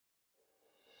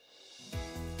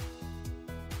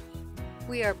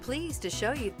We are pleased to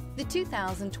show you the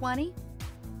 2020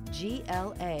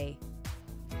 GLA.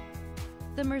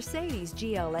 The Mercedes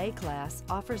GLA class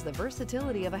offers the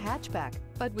versatility of a hatchback,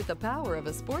 but with the power of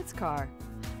a sports car.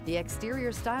 The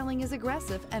exterior styling is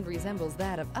aggressive and resembles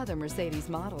that of other Mercedes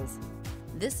models.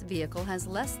 This vehicle has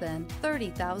less than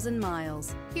 30,000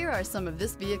 miles. Here are some of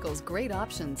this vehicle's great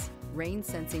options: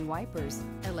 rain-sensing wipers,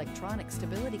 electronic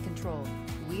stability control,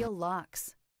 wheel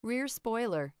locks, rear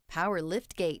spoiler, power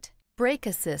liftgate, brake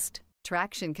assist,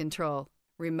 traction control,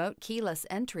 remote keyless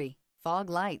entry,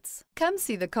 fog lights. Come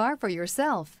see the car for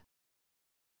yourself.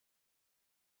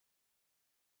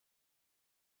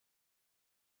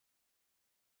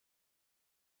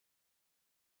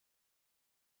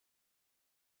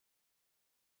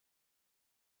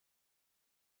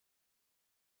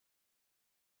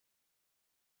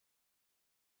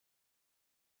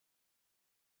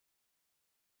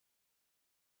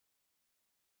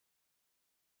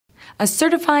 A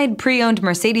certified pre-owned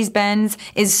Mercedes-Benz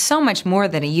is so much more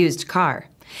than a used car.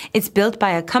 It's built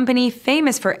by a company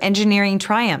famous for engineering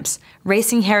triumphs,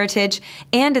 racing heritage,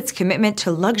 and its commitment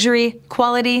to luxury,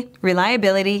 quality,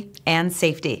 reliability, and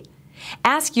safety.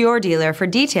 Ask your dealer for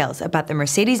details about the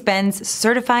Mercedes-Benz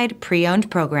Certified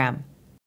Pre-Owned program.